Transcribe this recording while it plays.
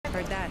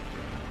Heard that.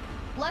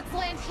 Let's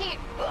land heat.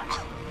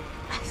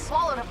 I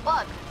swallowed a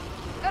bug.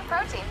 Good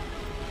protein.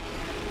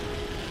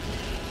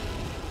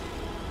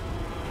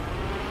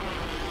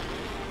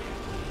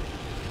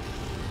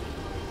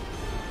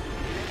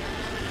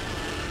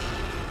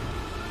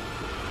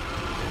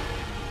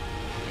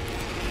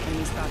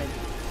 Enemy spotted.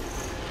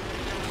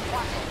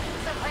 Watch it.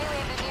 Some prey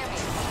landed near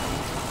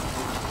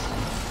me.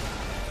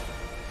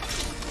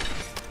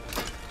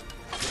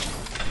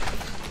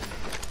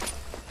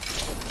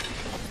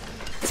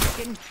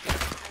 Getting.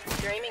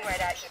 You're aiming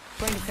right at you.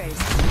 Going to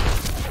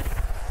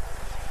phase.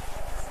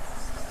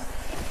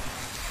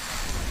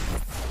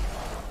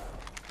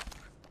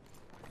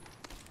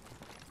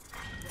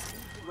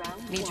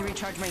 Need to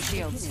recharge my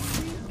shields.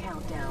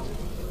 Countdown.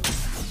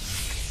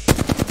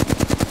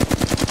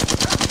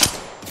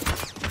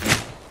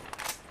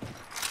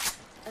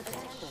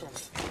 Attention.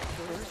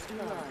 First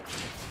blood.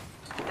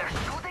 They're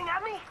shooting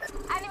at me?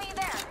 Enemy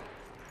there.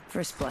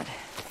 First blood.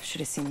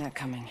 Should have seen that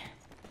coming.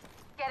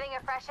 Getting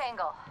a fresh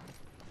angle.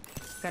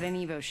 Got an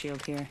Evo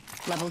shield here.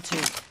 Level 2.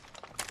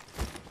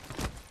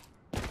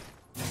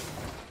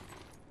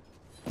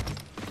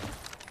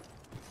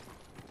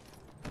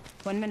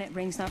 One minute,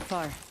 ring's not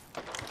far.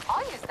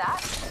 I'll use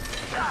that.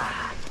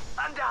 Ah,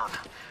 I'm down.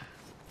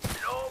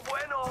 No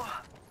bueno.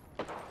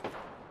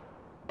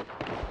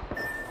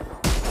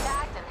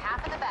 Bagged and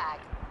half in the bag.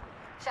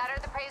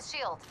 Shattered the prey's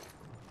shield.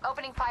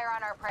 Opening fire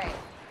on our prey.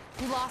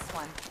 We lost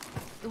one.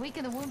 The weak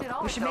and the wounded We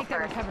always should go make that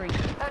first. recovery.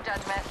 No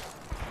judgment.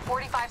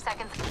 45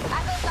 seconds.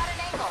 Echo's got an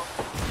angle.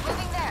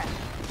 Moving there.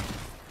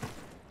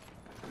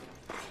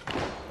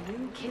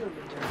 New kill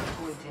leader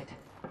appointed.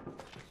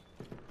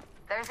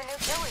 There's a new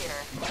kill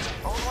leader.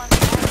 Old one's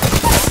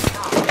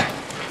dead.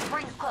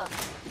 Rings close.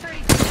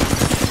 30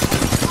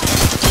 seconds.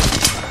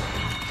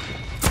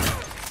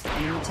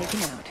 Enemy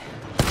taken out.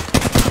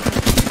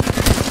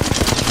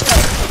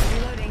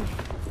 Reloading.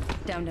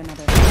 Downed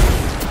another.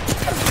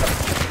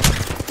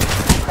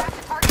 Cracked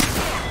a target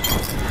scan.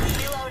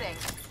 Reloading.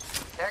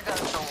 There goes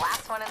the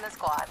last one in the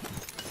squad.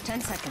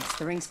 10 seconds.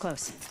 The ring's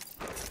close.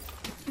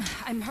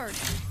 I'm hurt.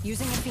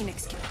 Using a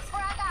Phoenix kit.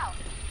 Frag out.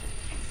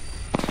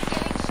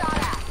 Getting shot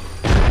at.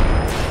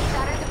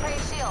 Shattered the prey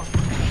shield.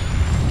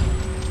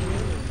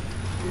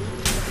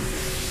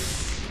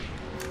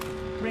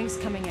 Ring's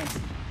coming in.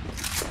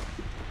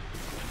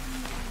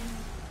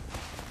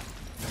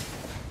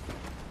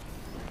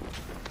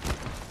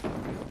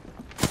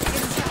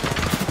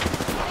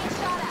 Getting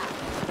shot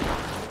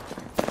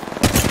at.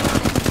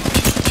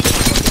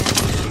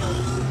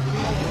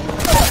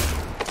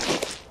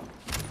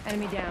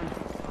 Enemy down.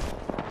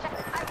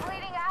 I'm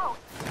bleeding out.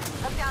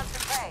 Look down for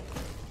prey.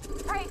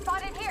 Prey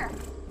spotted here.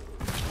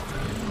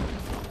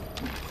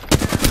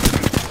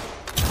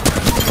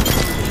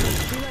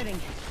 Reloading.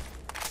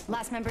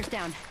 Last member's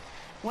down.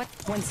 What?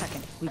 1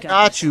 second. We got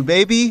Got you,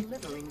 baby.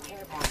 Delivering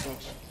care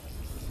package.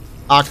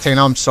 Octane,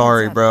 I'm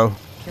sorry, What's up? bro.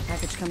 Care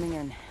package coming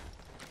in.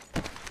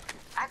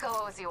 Echo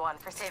owes you one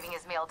for saving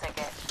his meal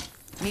ticket.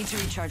 Need to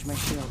recharge my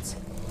shields.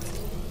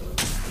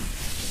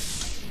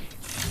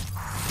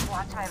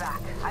 Watch my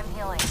back. I'm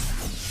healing.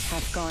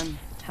 Half gone,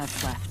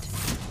 half left.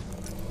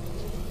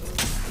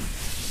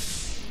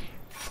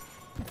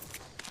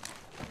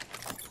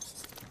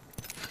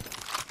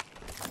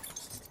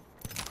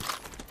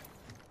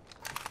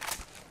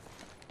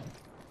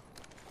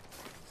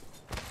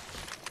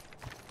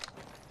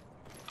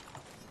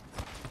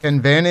 Can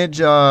Vantage,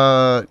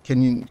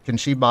 can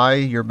she buy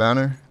your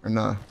banner or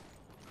not?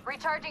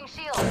 Recharging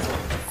shield.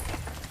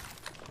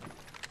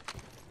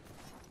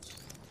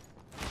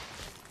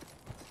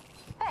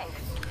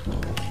 Thanks.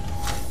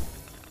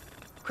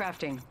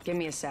 Crafting. Give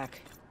me a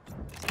sec.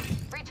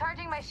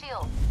 Recharging my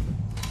shield.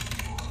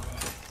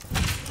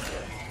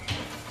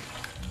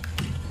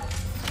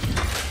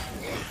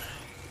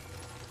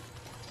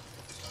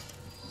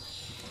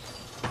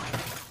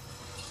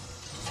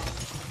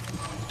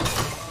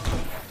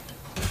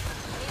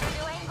 Need a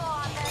new angle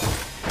on this.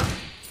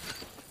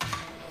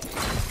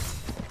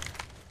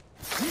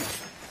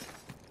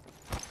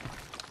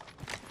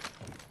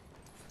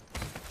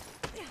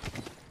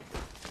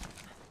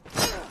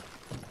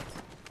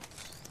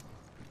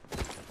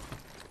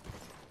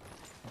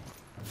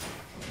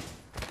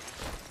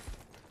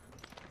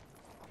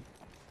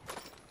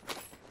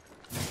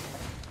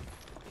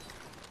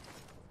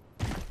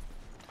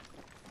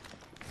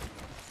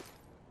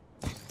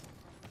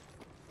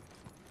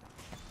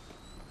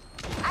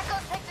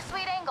 Echo's picked a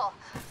sweet angle.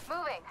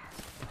 Moving.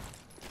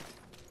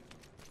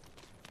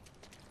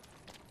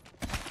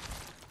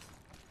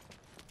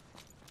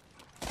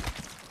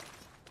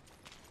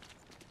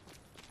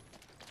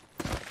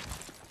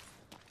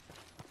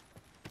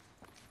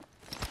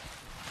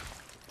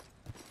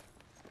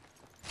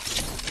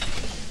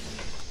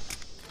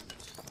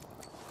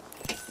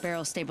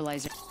 Barrel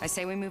stabilizer. I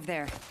say we move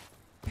there.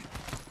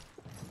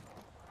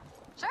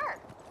 Sure.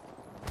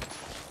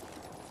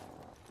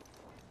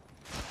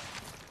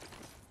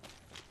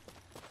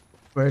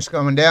 Where's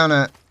coming down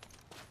at?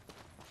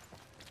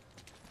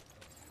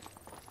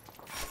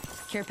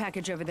 Care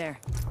package over there.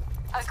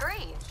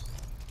 Agreed.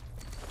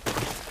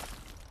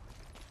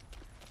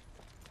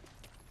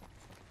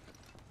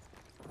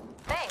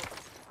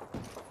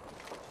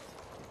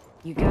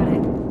 You got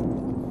it.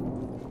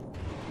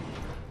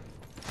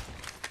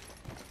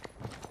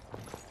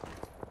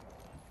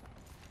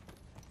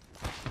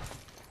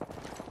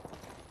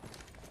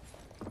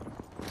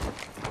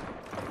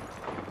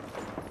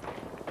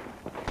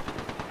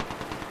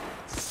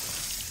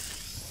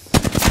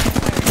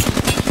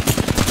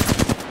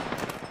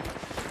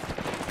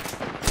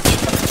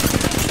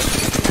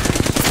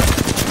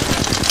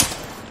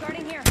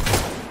 Guarding here.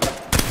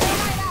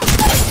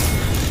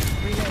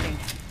 Reloading.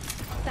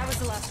 That was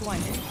the last one.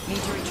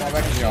 Need to I'm recharge.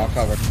 back in the all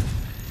covered.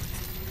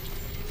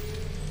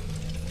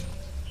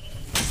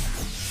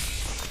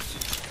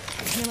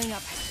 Healing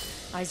up.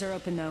 Eyes are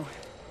open though.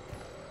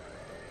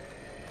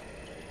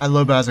 I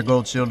Loba has a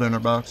gold shield in her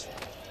box.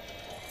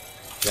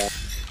 Yeah.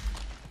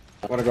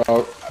 I want to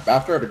go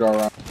after or to go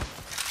around.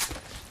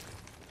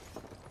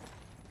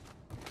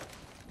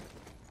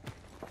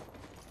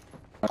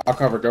 I'll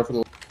cover. Go for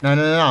the No, no,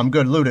 no, no, I'm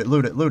good. Loot it,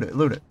 loot it, loot it,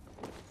 loot it.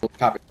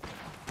 copy.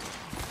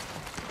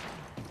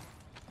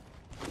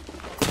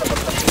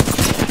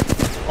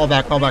 Fall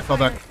back, fall back, fall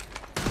back.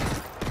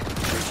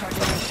 Recharging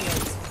my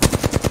shields.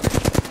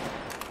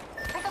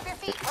 Pick up your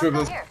feet. Two of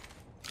Let's those. go here.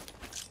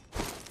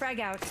 Frag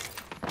out.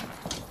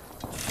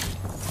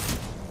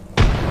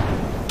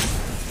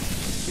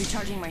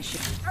 Recharging my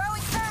shield.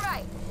 Throwing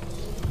thermite.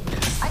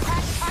 I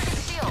cracked the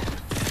target's shield.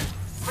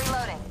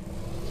 Reloading.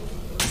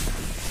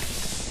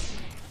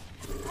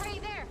 Hurry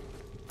there.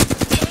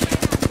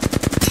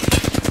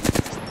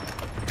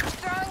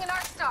 Throwing an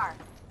arc star.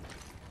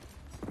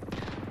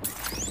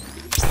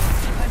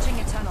 Punching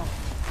a tunnel.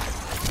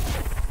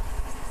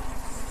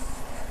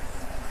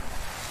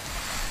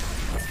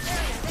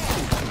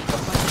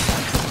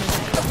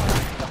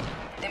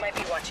 They might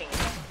be watching you.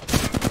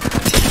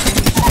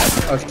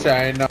 Oh,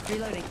 China.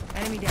 Reloading.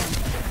 Enemy down.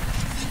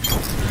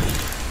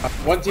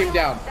 One team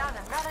down. Down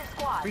another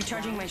squad.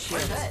 Recharging my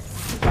shield. Good.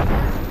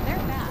 They're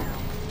bad.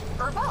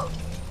 Or both.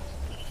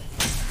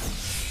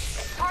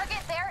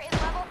 Target there is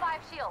level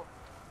 5 shield.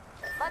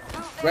 Let's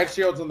move there. Red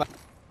shields on the.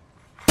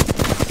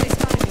 They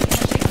spotted me.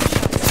 I'm taking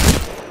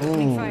shots.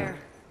 Opening fire.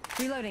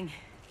 Reloading.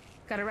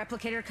 Got a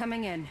replicator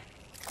coming in.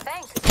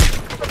 Thanks.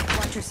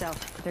 Watch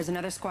yourself. There's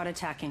another squad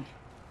attacking.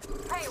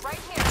 Hey, right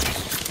here.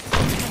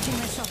 Catching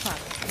myself up.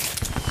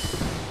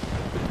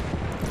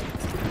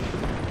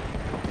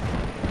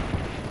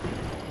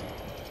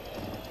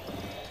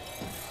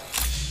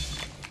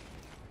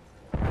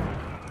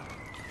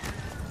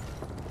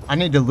 I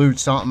need to loot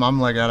something.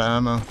 I'm like out of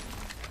ammo.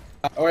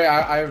 Oh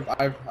yeah,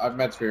 I've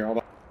meds for you. Hold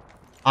on.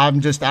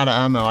 I'm just out of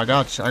ammo. I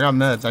got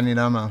meds. I need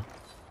ammo.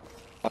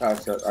 Oh,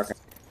 shit. Okay.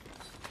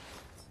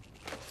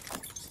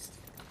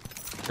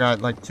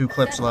 Got like 2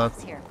 clips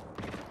left. Here.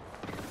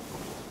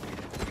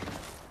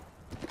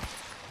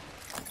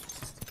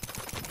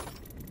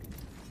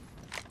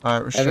 All right,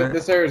 we're And straight.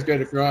 this area is good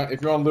if you want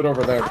to loot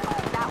over there. I'm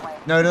going that way.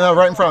 No, no, no,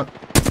 right in front.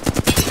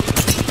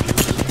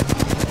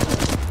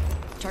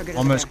 Target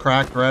Almost over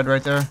cracked red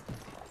right there.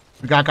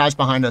 We got guys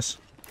behind us.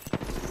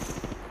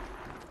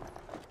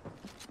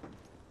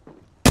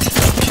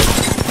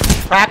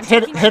 Cracked,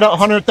 hit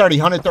 130,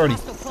 130.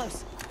 Hostile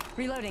close.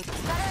 Reloading.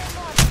 Better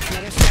angle on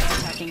Another squad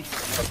attacking.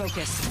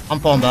 Focus. I'm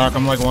falling back.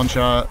 I'm like 1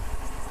 shot.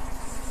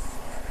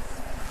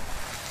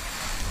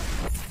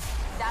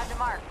 down to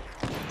mark.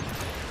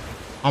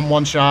 I'm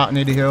 1 shot. I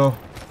need to heal.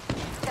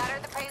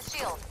 Shattered the praise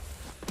shield.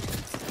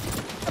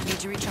 Need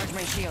to recharge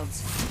my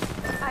shields.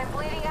 I'm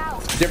bleeding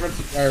out.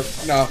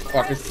 Different. No,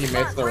 fuck his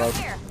teammates. They're right rogue.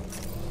 here.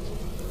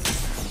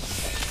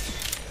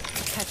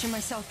 Catching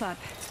myself up.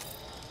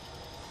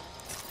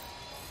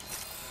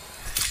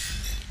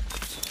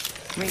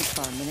 Ring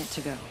spar, minute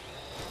to go.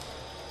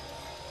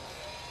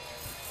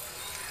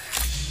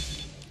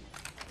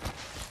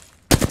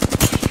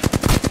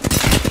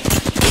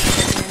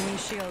 Enemy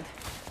shield.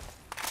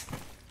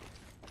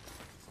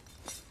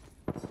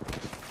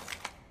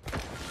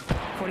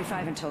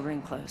 .45 until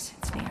ring close.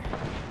 It's near.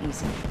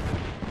 Easy.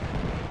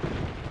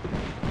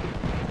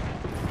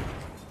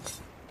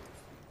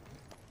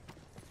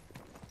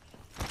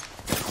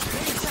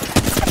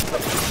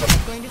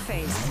 Going to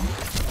phase.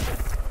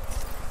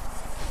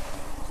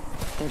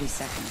 30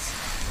 seconds.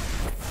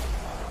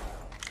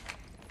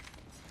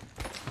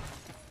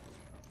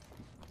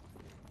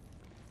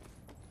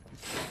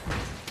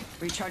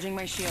 Recharging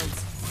my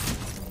shields.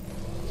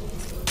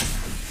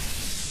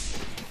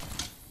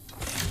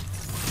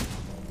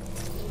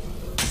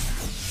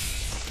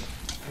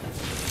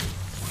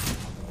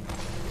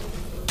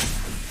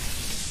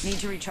 Need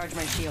to recharge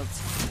my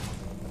shields.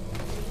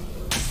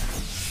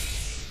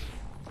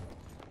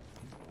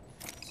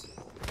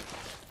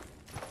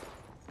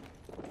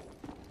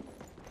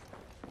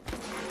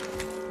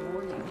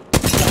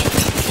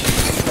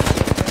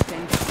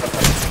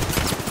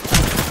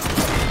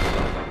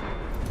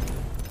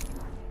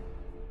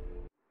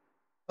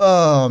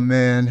 Oh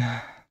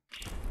man.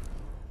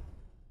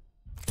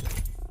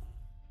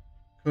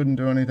 Couldn't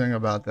do anything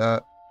about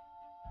that.